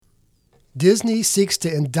Disney seeks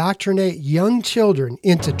to indoctrinate young children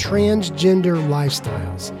into transgender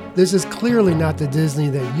lifestyles. This is clearly not the Disney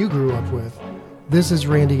that you grew up with. This is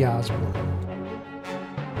Randy Osborne.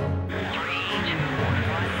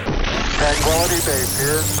 Tranquility Base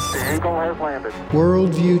here. The Eagle has landed.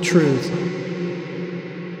 Worldview Truth.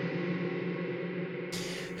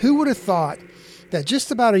 Who would have thought that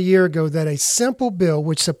just about a year ago that a simple bill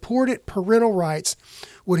which supported parental rights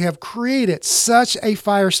would have created such a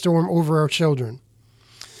firestorm over our children?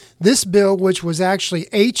 This bill, which was actually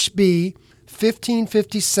HB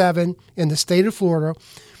 1557 in the state of Florida,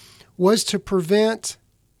 was to prevent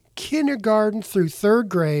kindergarten through third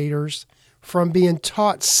graders from being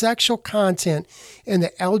taught sexual content in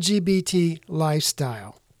the LGBT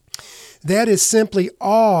lifestyle. That is simply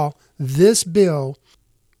all this bill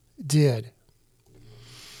did.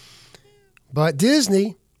 But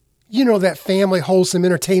Disney, you know, that family wholesome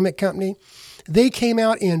entertainment company, they came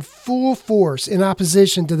out in full force in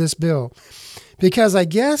opposition to this bill because I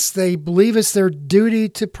guess they believe it's their duty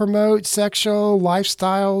to promote sexual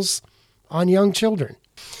lifestyles on young children.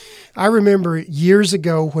 I remember years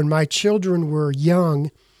ago when my children were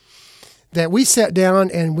young that we sat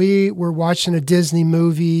down and we were watching a Disney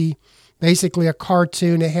movie, basically a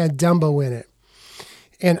cartoon that had Dumbo in it.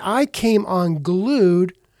 And I came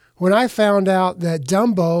unglued when I found out that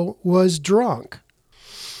Dumbo was drunk.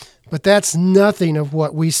 But that's nothing of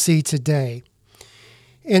what we see today.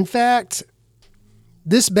 In fact,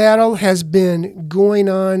 this battle has been going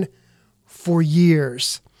on for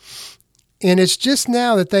years. And it's just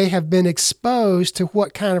now that they have been exposed to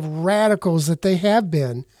what kind of radicals that they have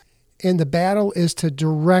been. And the battle is to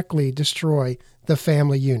directly destroy the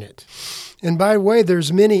family unit. And by the way,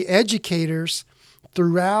 there's many educators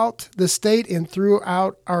throughout the state and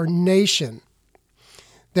throughout our nation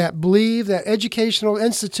that believe that educational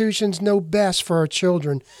institutions know best for our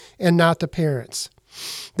children and not the parents.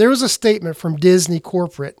 There was a statement from Disney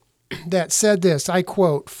corporate that said this, I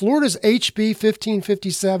quote, "Florida's HB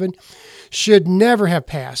 1557 should never have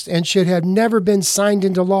passed and should have never been signed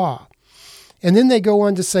into law." And then they go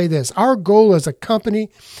on to say this, "Our goal as a company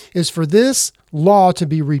is for this law to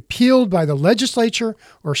be repealed by the legislature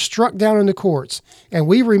or struck down in the courts, and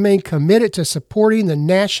we remain committed to supporting the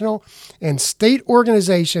national and state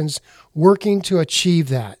organizations working to achieve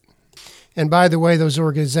that." And by the way, those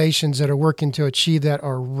organizations that are working to achieve that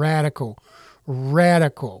are radical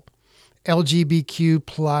LGBTQ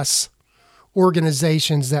plus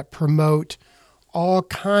organizations that promote all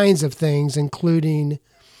kinds of things, including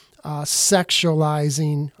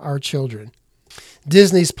sexualizing our children.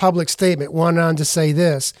 Disney's public statement went on to say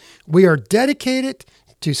this, "We are dedicated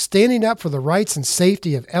to standing up for the rights and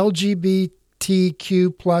safety of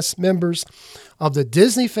LGBTQ plus members of the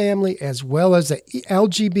Disney family as well as the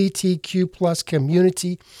LGBTQ plus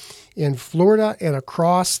community in Florida and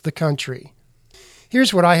across the country."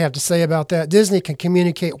 Here's what I have to say about that. Disney can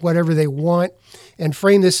communicate whatever they want and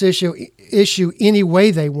frame this issue any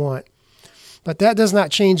way they want. But that does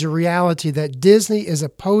not change the reality that Disney is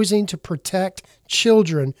opposing to protect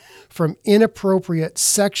children from inappropriate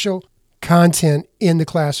sexual content in the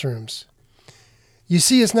classrooms. You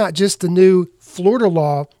see, it's not just the new Florida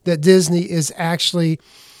law that Disney is actually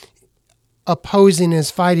opposing and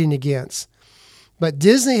is fighting against. But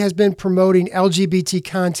Disney has been promoting LGBT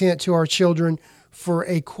content to our children for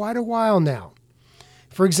quite a while now.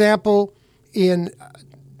 For example, in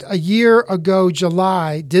a year ago,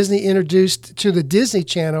 July, Disney introduced to the Disney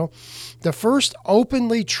Channel the first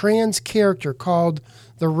openly trans character called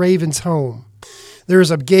The Raven's Home. There's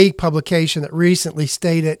a gay publication that recently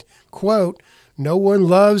stated, quote, "No one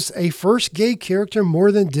loves a first gay character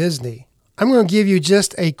more than Disney." I'm going to give you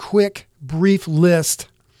just a quick, brief list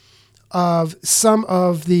of some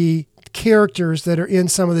of the characters that are in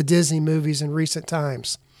some of the Disney movies in recent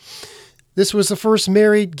times. This was the first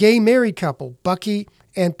gay married couple, Bucky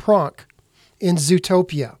and Pronk, in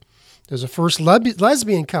Zootopia. There's a first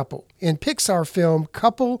lesbian couple in Pixar film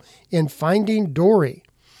Couple in Finding Dory.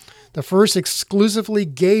 The first exclusively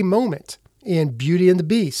gay moment in Beauty and the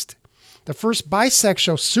Beast. The first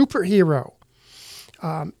bisexual superhero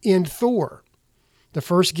in Thor. The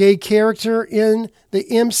first gay character in the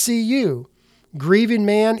MCU, Grieving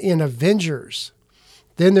Man in Avengers.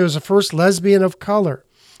 Then there's the first lesbian of color,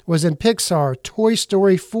 was in Pixar Toy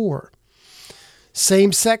Story 4.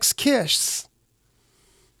 Same-sex kiss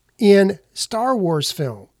in Star Wars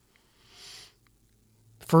film.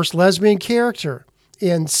 First lesbian character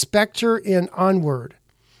in Spectre in Onward.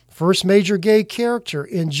 First major gay character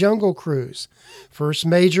in Jungle Cruise. First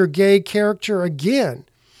major gay character again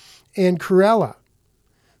in Cruella.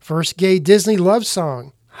 First gay Disney love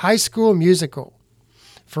song, High School Musical.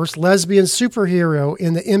 First lesbian superhero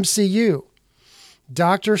in the MCU.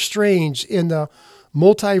 Doctor Strange in the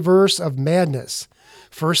Multiverse of Madness.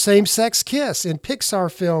 First same-sex kiss in Pixar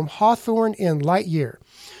film Hawthorne and Lightyear.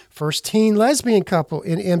 First teen lesbian couple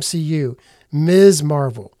in MCU, Ms.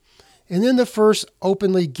 Marvel. And then the first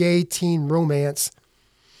openly gay teen romance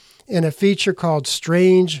in a feature called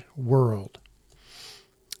Strange World.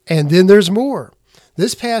 And then there's more.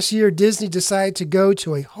 This past year, Disney decided to go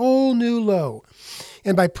to a whole new low.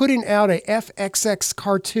 And by putting out a FXX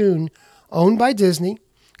cartoon owned by Disney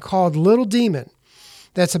called Little Demon,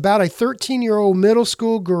 that's about a 13-year-old middle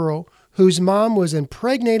school girl whose mom was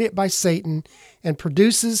impregnated by Satan and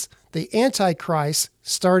produces the Antichrist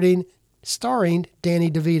starring Danny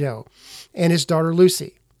DeVito and his daughter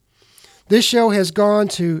Lucy. This show has gone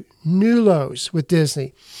to new lows with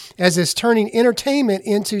Disney as it's turning entertainment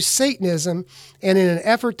into Satanism and in an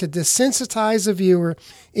effort to desensitize the viewer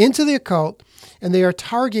into the occult, and they are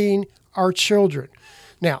targeting our children.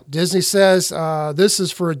 Now, Disney says this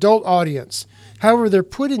is for adult audience. However, they're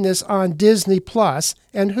putting this on Disney Plus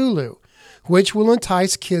and Hulu, which will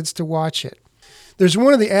entice kids to watch it. There's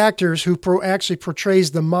one of the actors who actually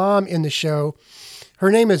portrays the mom in the show.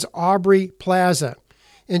 Her name is Aubrey Plaza,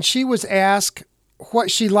 and she was asked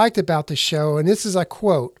what she liked about the show, and this is a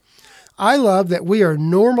quote, "I love that we are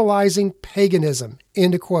normalizing paganism,"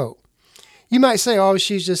 end of quote. You might say, oh,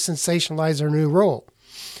 she's just sensationalized her new role.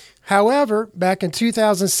 However, back in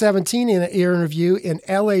 2017 in an interview in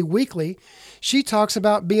LA Weekly, she talks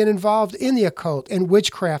about being involved in the occult and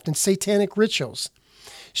witchcraft and satanic rituals.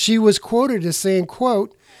 She was quoted as saying,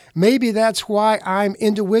 quote, "Maybe that's why I'm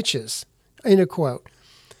into witches," end of quote.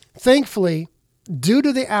 Thankfully, due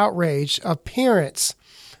to the outrage of parents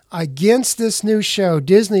against this new show,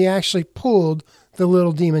 Disney actually pulled the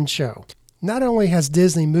Little Demon show. Not only has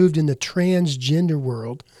Disney moved in the transgender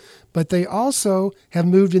world, but they also have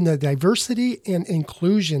moved in the diversity and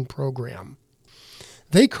inclusion program.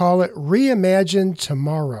 They call it Reimagine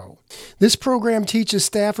Tomorrow. This program teaches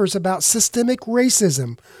staffers about systemic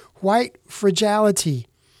racism, white fragility,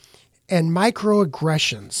 and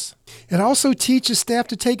microaggressions. It also teaches staff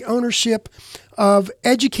to take ownership of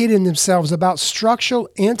educating themselves about structural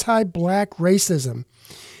anti-Black racism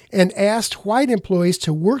and asked white employees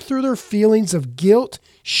to work through their feelings of guilt,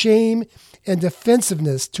 shame, and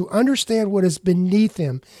defensiveness to understand what is beneath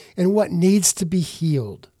them and what needs to be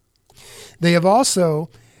healed. They have also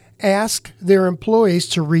asked their employees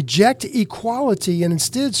to reject equality and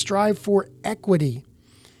instead strive for equity.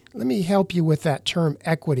 Let me help you with that term,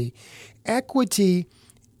 equity. Equity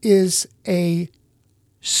is a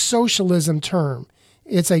socialism term.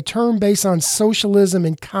 It's a term based on socialism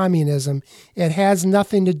and communism. It has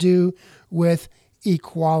nothing to do with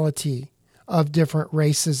equality of different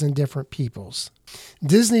races and different peoples.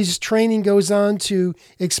 Disney's training goes on to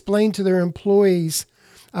explain to their employees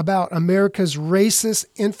about America's racist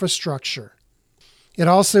infrastructure. It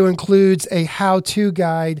also includes a how-to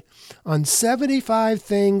guide on 75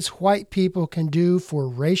 things white people can do for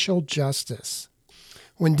racial justice.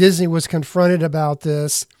 When Disney was confronted about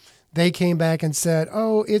this, they came back and said,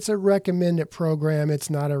 oh, it's a recommended program. It's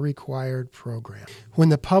not a required program. When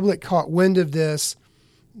the public caught wind of this,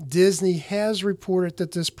 Disney has reported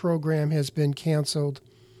that this program has been canceled.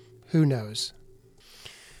 Who knows?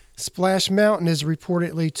 Splash Mountain is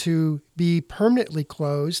reportedly to be permanently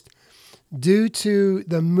closed due to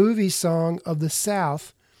the movie Song of the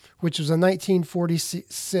South, which was a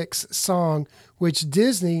 1946 song, which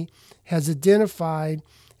Disney has identified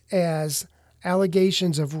as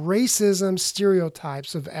allegations of racism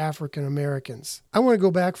stereotypes of African Americans. I want to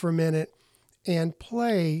go back for a minute and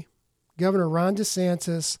play Governor Ron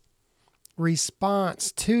DeSantis'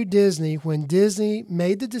 response to Disney when Disney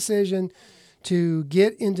made the decision to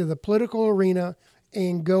get into the political arena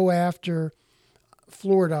and go after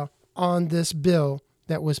Florida on this bill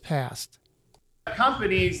that was passed.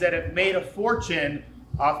 Companies that have made a fortune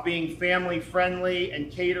off being family friendly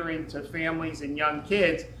and catering to families and young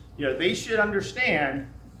kids, they should understand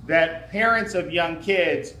that parents of young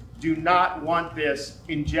kids do not want this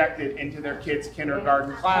injected into their kids'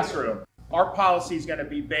 kindergarten classroom. Our policy is going to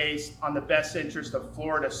be based on the best interest of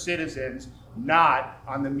Florida citizens, not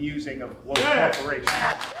on the musing of global corporations.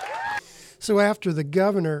 So after the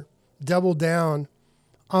governor doubled down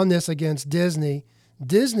on this against Disney,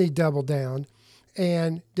 Disney doubled down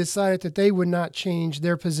and decided that they would not change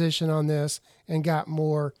their position on this and got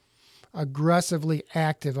more aggressively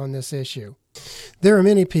active on this issue. There are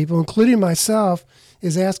many people, including myself,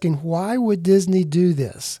 is asking, why would Disney do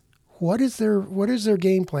this? What is their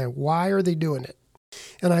game plan? Why are they doing it?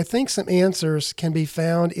 And I think some answers can be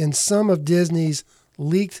found in some of Disney's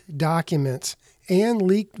leaked documents and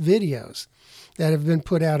leaked videos that have been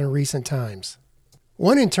put out in recent times.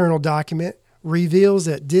 One internal document reveals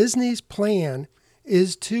that Disney's plan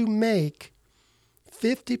is to make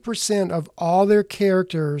 50% of all their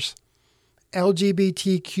characters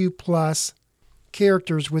LGBTQ plus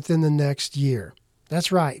characters within the next year.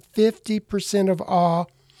 That's right, 50% of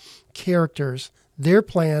all characters. Their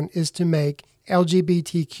plan is to make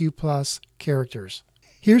LGBTQ plus characters.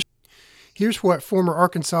 Here's what former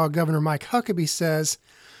Arkansas Governor Mike Huckabee says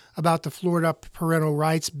about the Florida parental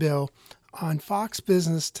rights bill on Fox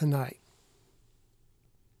Business Tonight.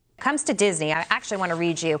 Comes to Disney, I actually want to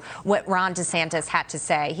read you what Ron DeSantis had to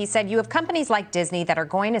say. He said, you have companies like Disney that are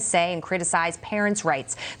going to say and criticize parents'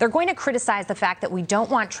 rights. They're going to criticize the fact that we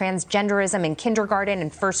don't want transgenderism in kindergarten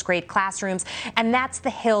and first grade classrooms, and that's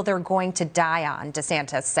the hill they're going to die on,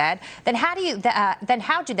 DeSantis said. Then how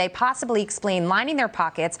do they possibly explain lining their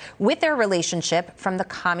pockets with their relationship from the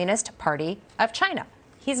Communist Party of China?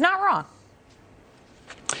 He's not wrong.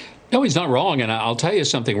 No, he's not wrong. And I'll tell you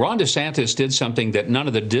something. Ron DeSantis did something that none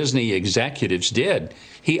of the Disney executives did.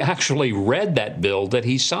 He actually read that bill that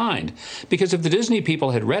he signed. Because if the Disney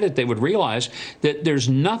people had read it, they would realize that there's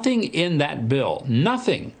nothing in that bill,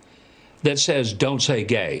 nothing that says don't say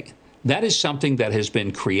gay. That is something that has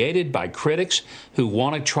been created by critics who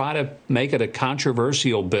want to try to make it a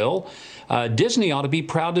controversial bill. Disney ought to be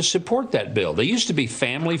proud to support that bill. They used to be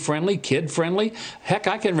family-friendly, kid-friendly. Heck,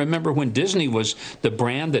 I can remember when Disney was the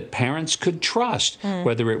brand that parents could trust,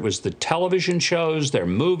 whether it was the television shows, their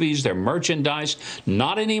movies, their merchandise.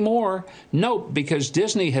 Not anymore. No, because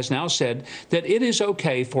Disney has now said that it is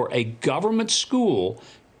okay for a government school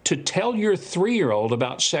to tell your 3-year-old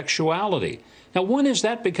about sexuality. Now, when has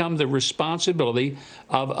that become the responsibility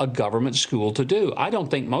of a government school to do? I don't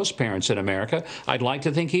think most parents in America, I'd like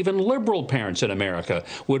to think even liberal parents in America,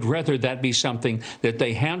 would rather that be something that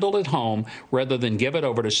they handle at home rather than give it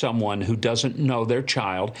over to someone who doesn't know their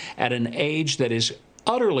child at an age that is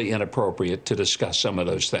utterly inappropriate to discuss some of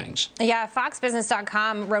those things. Yeah,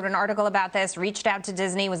 FoxBusiness.com wrote an article about this, reached out to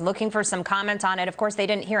Disney, was looking for some comment on it. Of course, they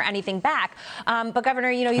didn't hear anything back. But Governor,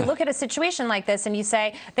 you look at a situation like this and you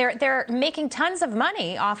say they're making tons of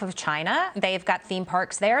money off of China. They've got theme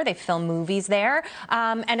parks there. They film movies there.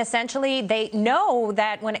 And essentially, they know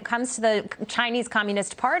that when it comes to the Chinese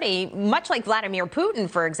Communist Party, much like Vladimir Putin,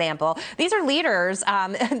 for example, these are leaders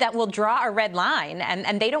that will draw a red line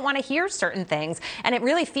and they don't want to hear certain things. And it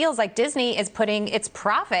really feels like Disney is putting its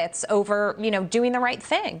profits over, doing the right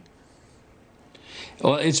thing.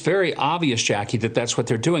 Well, it's very obvious, Jackie, that that's what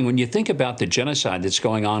they're doing. When you think about the genocide that's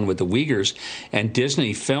going on with the Uyghurs, and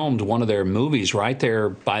Disney filmed one of their movies right there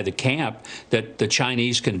by the camp that the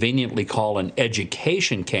Chinese conveniently call an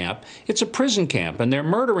education camp, it's a prison camp, and they're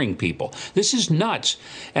murdering people. This is nuts.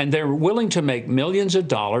 And they're willing to make millions of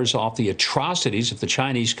dollars off the atrocities of the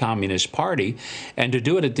Chinese Communist Party, and to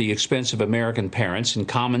do it at the expense of American parents and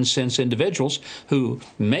common sense individuals who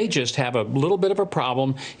may just have a little bit of a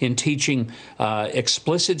problem in teaching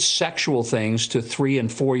explicit sexual things to 3- and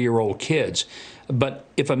 4-year-old kids. But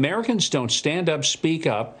if Americans don't stand up, speak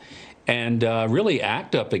up, and really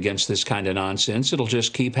act up against this kind of nonsense, it'll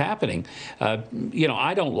just keep happening. I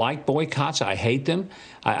don't like boycotts. I hate them.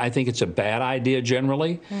 I think it's a bad idea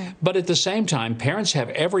generally. But at the same time, parents have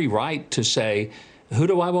every right to say, who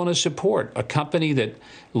do I want to support? A company that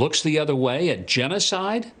looks the other way at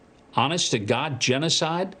genocide? Honest to God,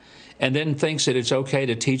 genocide? And then thinks that it's okay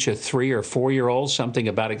to teach a 3- or 4-year-old something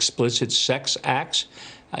about explicit sex acts?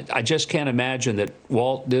 I just can't imagine that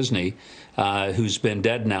Walt Disney, who's been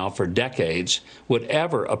dead now for decades, would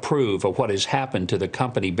ever approve of what has happened to the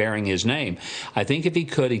company bearing his name. I think if he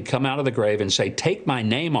could, he'd come out of the grave and say, take my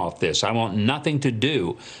name off this. I want nothing to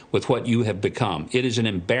do with what you have become. It is an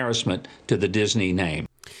embarrassment to the Disney name.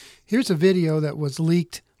 Here's a video that was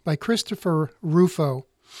leaked by Christopher Rufo.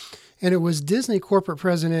 And it was Disney corporate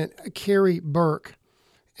president Carrie Burke.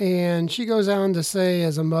 And she goes on to say,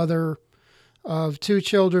 as a mother of 2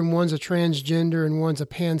 children, one's a transgender and one's a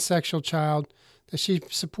pansexual child, that she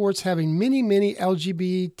supports having many, many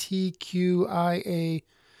LGBTQIA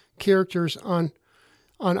characters on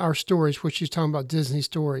our stories, which she's talking about Disney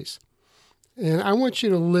stories. And I want you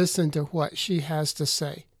to listen to what she has to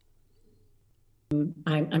say.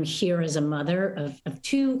 I'm here as a mother of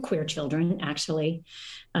 2 queer children, actually,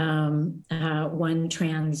 one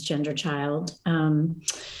transgender child and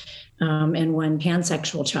one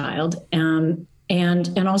pansexual child, and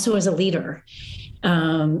also as a leader.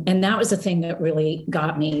 And that was the thing that really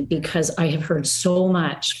got me, because I have heard so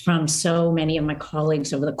much from so many of my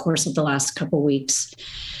colleagues over the course of the last couple of weeks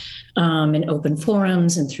in open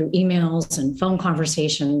forums and through emails and phone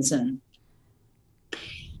conversations.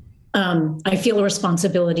 I feel a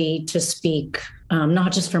responsibility to speak,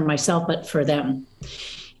 not just for myself, but for them.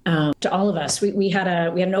 To all of us, we had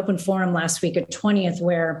an open forum last week at 20th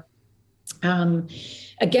where,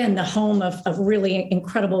 again, the home of really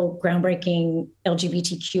incredible, groundbreaking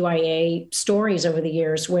LGBTQIA stories over the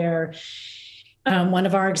years, where one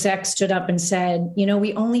of our execs stood up and said,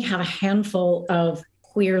 we only have a handful of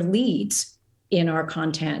queer leads in our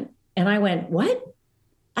content. And I went, what?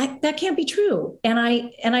 That can't be true. And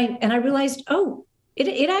I realized,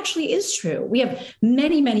 it actually is true. We have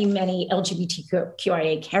many, many, many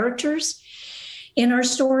LGBTQIA characters in our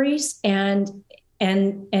stories, and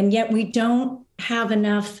yet we don't have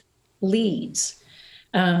enough leads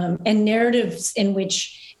and narratives in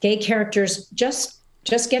which gay characters just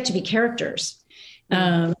get to be characters,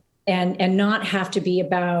 and not have to be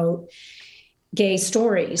about gay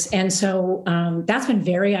stories. And so that's been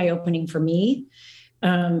very eye-opening for me.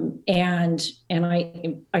 And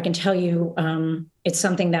I can tell you, it's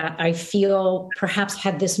something that I feel perhaps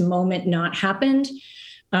had this moment not happened,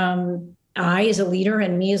 I as a leader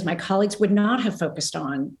and me as my colleagues would not have focused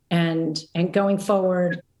on. And going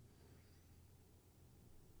forward,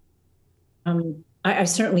 I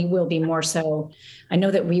certainly will be more so. I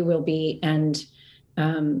know that we will be, and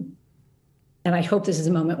I hope this is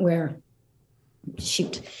a moment where, the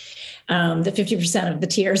 50% of the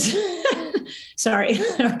tears, sorry,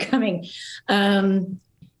 are coming.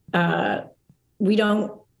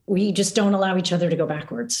 We just don't allow each other to go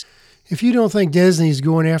backwards. If you don't think Disney's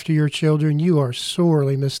going after your children, you are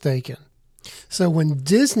sorely mistaken. So when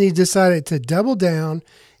Disney decided to double down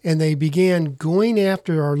and they began going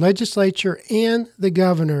after our legislature and the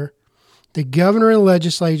governor and the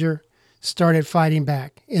legislature started fighting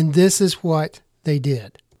back. And this is what they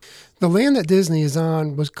did. The land that Disney is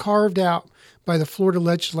on was carved out by the Florida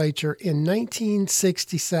legislature in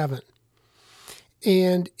 1967.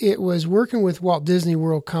 And it was working with Walt Disney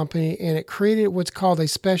World Company, and it created what's called a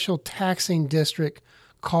special taxing district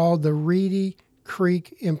called the Reedy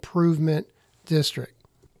Creek Improvement District.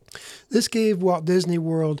 This gave Walt Disney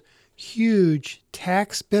World huge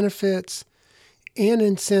tax benefits and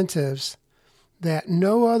incentives that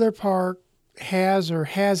no other park has or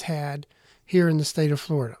has had here in the state of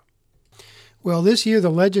Florida. Well, this year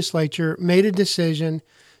the legislature made a decision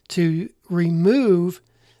to remove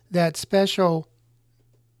that special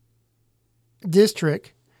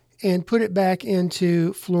district and put it back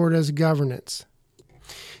into Florida's governance.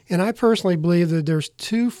 And I personally believe that there's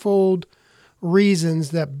twofold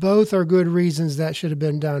reasons that both are good reasons that should have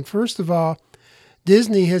been done. First of all,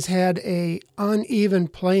 Disney has had an uneven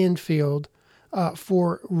playing field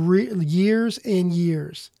for years and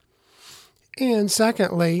years. And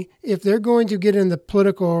secondly, if they're going to get in the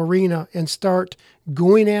political arena and start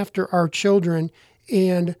going after our children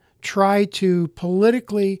and try to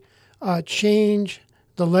politically change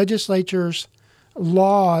the legislature's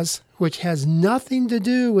laws, which has nothing to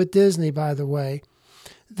do with Disney, by the way,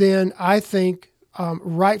 then I think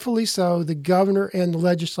rightfully so, the governor and the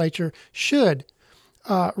legislature should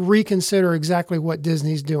reconsider exactly what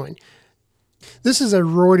Disney's doing. This is a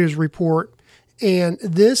Reuters report, and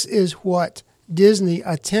this is what Disney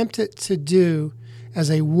attempted to do as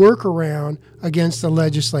a workaround against the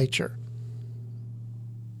legislature.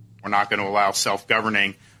 We're not going to allow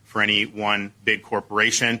self-governing for any one big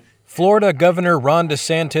corporation. Florida Governor Ron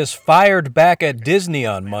DeSantis fired back at Disney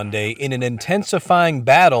on Monday in an intensifying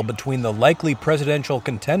battle between the likely presidential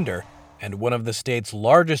contender and one of the state's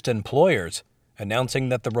largest employers, announcing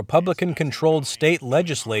that the Republican-controlled state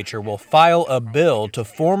legislature will file a bill to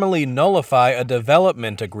formally nullify a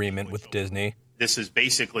development agreement with Disney. This is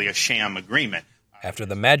basically a sham agreement. After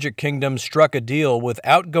the Magic Kingdom struck a deal with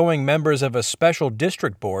outgoing members of a special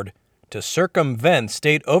district board to circumvent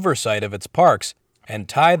state oversight of its parks and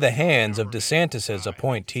tie the hands of DeSantis'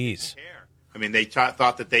 appointees. I mean, they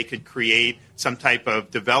thought that they could create some type of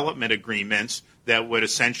development agreements that would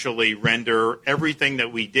essentially render everything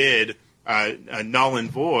that we did null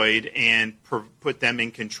and void and put them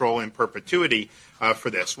in control in perpetuity for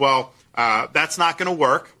this. Well, that's not going to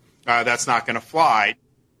work. That's not going to fly.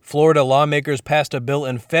 Florida lawmakers passed a bill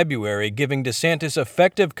in February giving DeSantis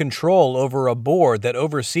effective control over a board that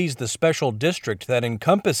oversees the special district that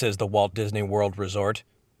encompasses the Walt Disney World Resort.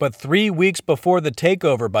 But 3 weeks before the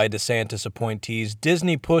takeover by DeSantis appointees,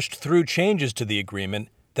 Disney pushed through changes to the agreement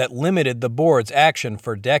that limited the board's action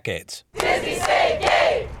for decades. Disney say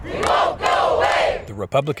gay, we won't go away. The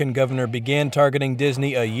Republican governor began targeting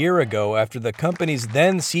Disney a year ago after the company's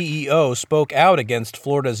then CEO spoke out against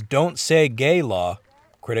Florida's Don't Say Gay law.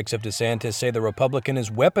 Critics of DeSantis say the Republican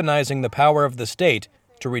is weaponizing the power of the state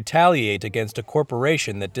to retaliate against a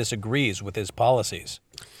corporation that disagrees with his policies.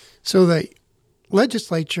 So the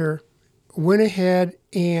legislature went ahead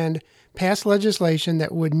and passed legislation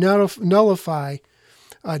that would nullify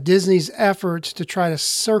Disney's efforts to try to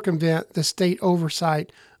circumvent the state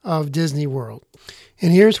oversight of Disney World.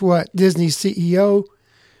 And here's what Disney's CEO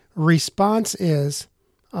response is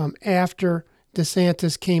after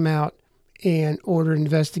DeSantis came out and ordered an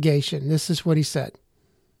investigation. This is what he said.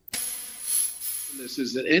 This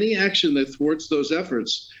is that any action that thwarts those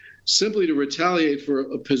efforts simply to retaliate for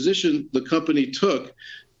a position the company took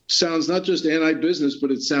sounds not just anti-business,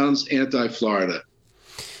 but it sounds anti-Florida.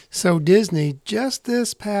 So Disney, just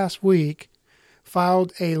this past week,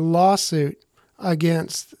 filed a lawsuit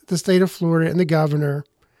against the state of Florida and the governor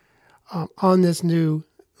on this new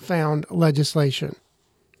found legislation.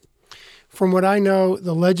 From what I know,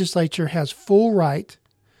 the legislature has full right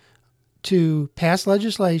to pass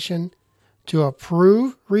legislation to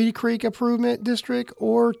approve Reedy Creek Improvement District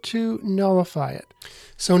or to nullify it.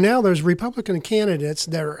 So now there's Republican candidates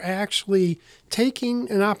that are actually taking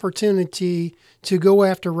an opportunity to go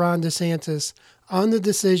after Ron DeSantis on the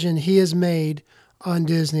decision he has made on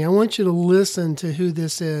Disney. I want you to listen to who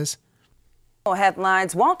this is.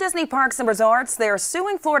 Headlines: Walt Disney Parks and Resorts, they're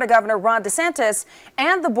suing Florida Governor Ron DeSantis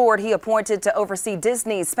and the board he appointed to oversee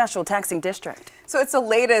Disney's special taxing district. So it's the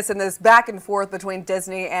latest in this back and forth between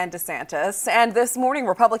Disney and DeSantis. And this morning,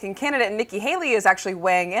 Republican candidate Nikki Haley is actually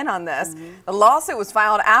weighing in on this. The lawsuit was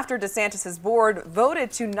filed after DeSantis' board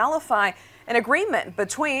voted to nullify an agreement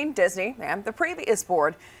between Disney and the previous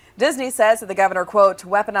board. Disney says that the governor, quote,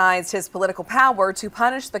 weaponized his political power to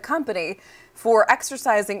punish the company for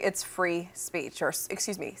exercising its free speech,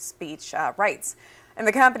 speech rights. And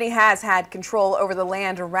the company has had control over the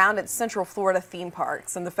land around its Central Florida theme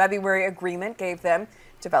parks. And the February agreement gave them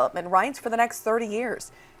development rights for the next 30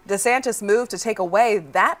 years. DeSantis moved to take away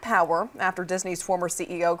that power after Disney's former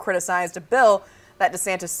CEO criticized a bill that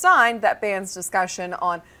DeSantis signed that bans discussion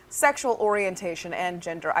on sexual orientation and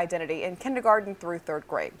gender identity in kindergarten through third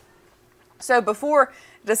grade. So before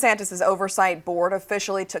DeSantis' oversight board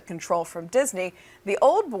officially took control from Disney, the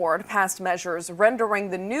old board passed measures rendering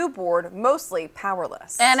the new board mostly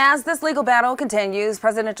powerless. And as this legal battle continues,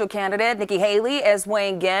 presidential candidate Nikki Haley is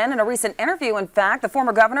weighing in a recent interview. In fact, the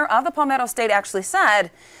former governor of the Palmetto State actually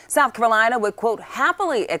said South Carolina would, quote,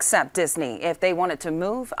 happily accept Disney if they wanted to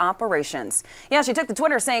move operations. Yeah, she took to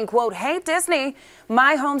Twitter saying, quote, hey, Disney,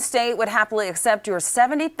 my home state would happily accept your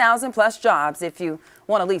 70,000 plus jobs if you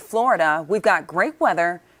want to leave Florida. We've got great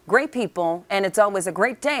weather, great people, and it's always a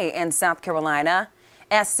great day in South Carolina.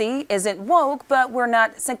 SC isn't woke, but we're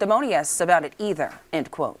not sanctimonious about it either,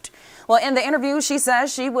 end quote. Well, in the interview, she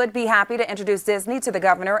says she would be happy to introduce Disney to the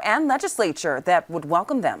governor and legislature that would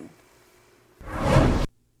welcome them.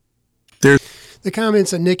 The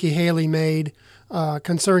comments that Nikki Haley made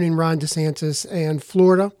concerning Ron DeSantis and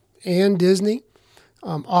Florida and Disney,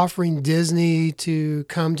 offering Disney to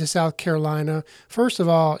come to South Carolina. First of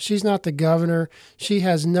all, she's not the governor. She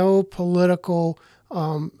has no political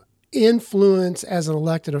influence as an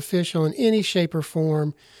elected official in any shape or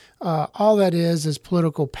form. All that is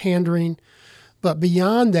political pandering. But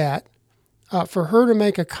beyond that, for her to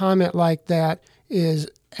make a comment like that is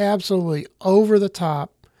absolutely over the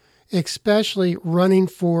top, especially running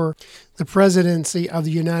for the presidency of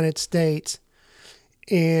the United States.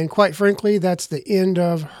 And quite frankly, that's the end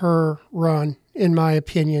of her run, in my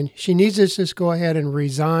opinion. She needs to just go ahead and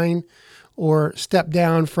resign or step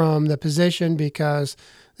down from the position, because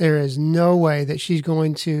there is no way that she's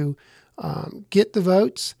going to get the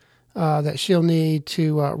votes that she'll need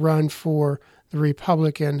to run for the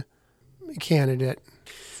Republican candidate.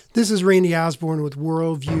 This is Randy Osborne with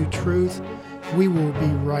Worldview Truth. We will be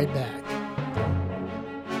right back.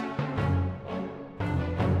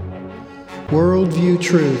 Worldview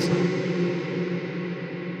Truth.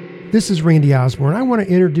 This is Randy Osborne. I want to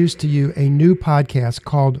introduce to you a new podcast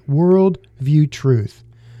called Worldview Truth.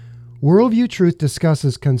 Worldview Truth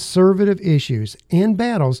discusses conservative issues and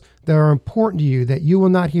battles that are important to you that you will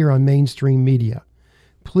not hear on mainstream media.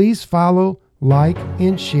 Please follow, like,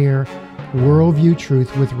 and share Worldview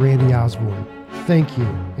Truth with Randy Osborne. Thank you,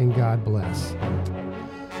 and God bless.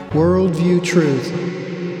 Worldview Truth.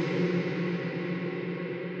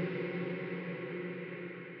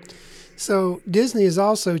 So Disney is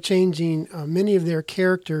also changing many of their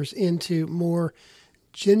characters into more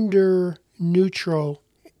gender-neutral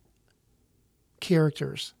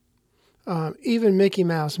characters. Even Mickey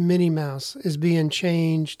Mouse, Minnie Mouse is being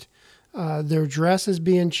changed. Their dress is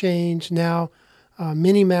being changed. Now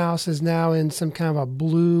Minnie Mouse is now in some kind of a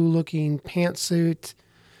blue-looking pantsuit.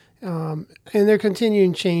 And they're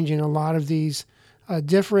continuing changing a lot of these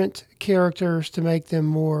different characters to make them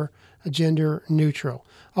more gender neutral.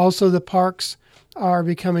 Also, the parks are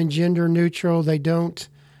becoming gender neutral. They don't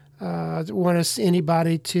want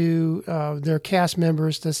anybody to, their cast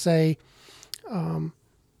members to say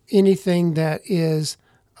anything that is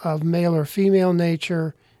of male or female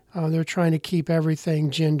nature. They're trying to keep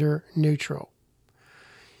everything gender neutral.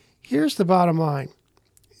 Here's the bottom line.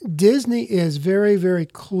 Disney is very, very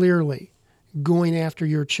clearly going after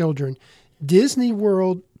your children. Disney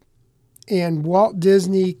World and Walt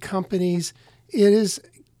Disney companies, it is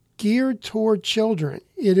geared toward children.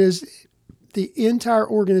 It is, the entire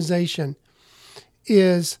organization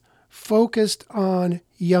is focused on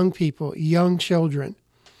young people, young children.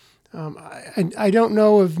 I don't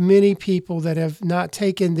know of many people that have not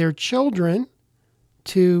taken their children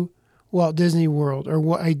to Walt Disney World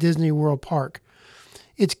or a Disney World park.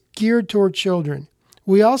 It's geared toward children.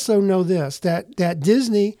 We also know this, that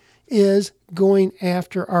Disney is going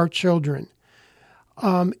after our children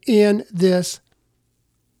in this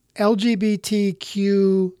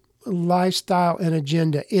LGBTQ lifestyle and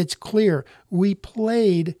agenda. It's clear. We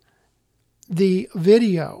played the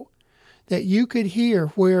video that you could hear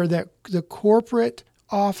where the corporate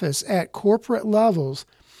office at corporate levels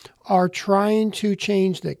are trying to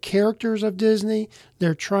change the characters of Disney.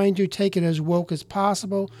 They're trying to take it as woke as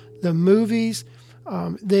possible. The movies,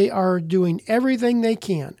 they are doing everything they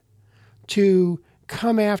can to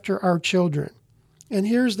come after our children. And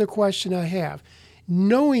here's the question I have.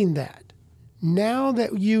 Knowing that, now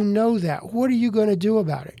that you know that, what are you going to do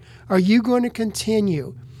about it? Are you going to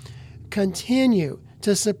continue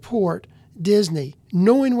to support Disney,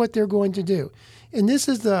 knowing what they're going to do? And this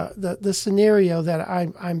is the scenario that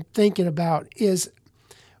I'm thinking about is,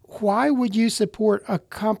 why would you support a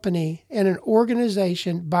company and an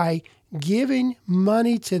organization by giving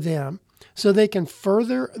money to them so they can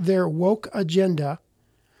further their woke agenda,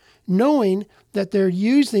 knowing that they're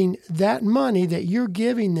using that money that you're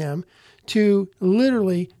giving them to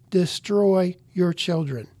literally destroy your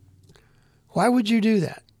children? Why would you do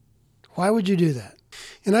that? Why would you do that?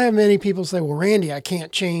 And I have many people say, well, Randy, I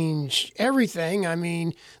can't change everything. I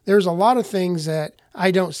mean, there's a lot of things that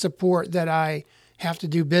I don't support that I have to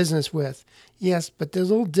do business with. Yes, but there's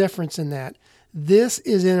a little difference in that. This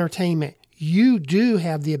is entertainment. You do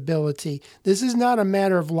have the ability. This is not a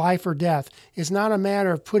matter of life or death. It's not a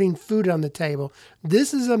matter of putting food on the table.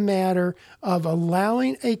 This is a matter of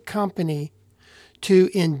allowing a company to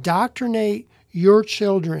indoctrinate your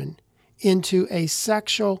children into a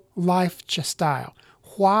sexual lifestyle.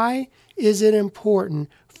 Why is it important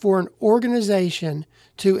for an organization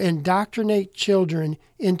to indoctrinate children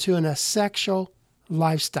into a sexual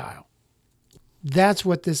lifestyle? That's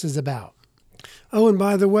what this is about. Oh, and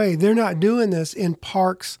by the way, they're not doing this in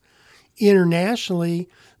parks internationally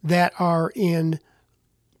that are in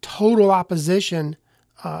total opposition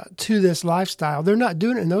to this lifestyle. They're not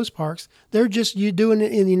doing it in those parks. They're just doing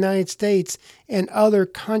it in the United States and other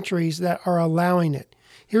countries that are allowing it.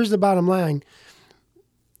 Here's the bottom line.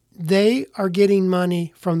 They are getting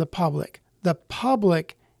money from the public. The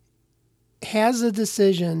public has a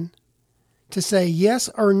decision to say yes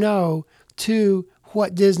or no to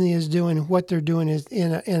what Disney is doing. What they're doing is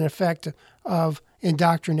in effect of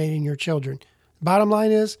indoctrinating your children. Bottom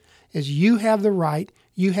line is you have the right,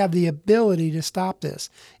 you have the ability to stop this.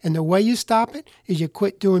 And the way you stop it is you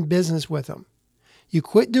quit doing business with them. You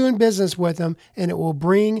quit doing business with them, and it will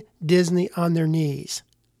bring Disney on their knees.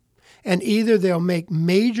 And either they'll make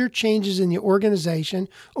major changes in the organization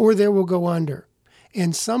or they will go under.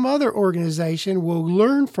 And some other organization will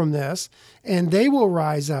learn from this, and they will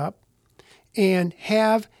rise up and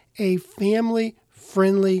have a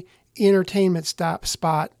family-friendly entertainment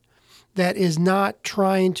spot that is not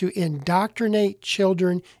trying to indoctrinate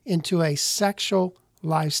children into a sexual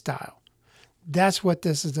lifestyle. That's what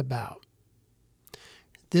this is about.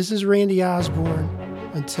 This is Randy Osborne.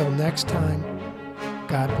 Until next time,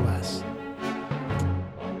 God bless.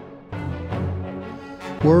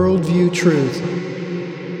 Worldview Truth.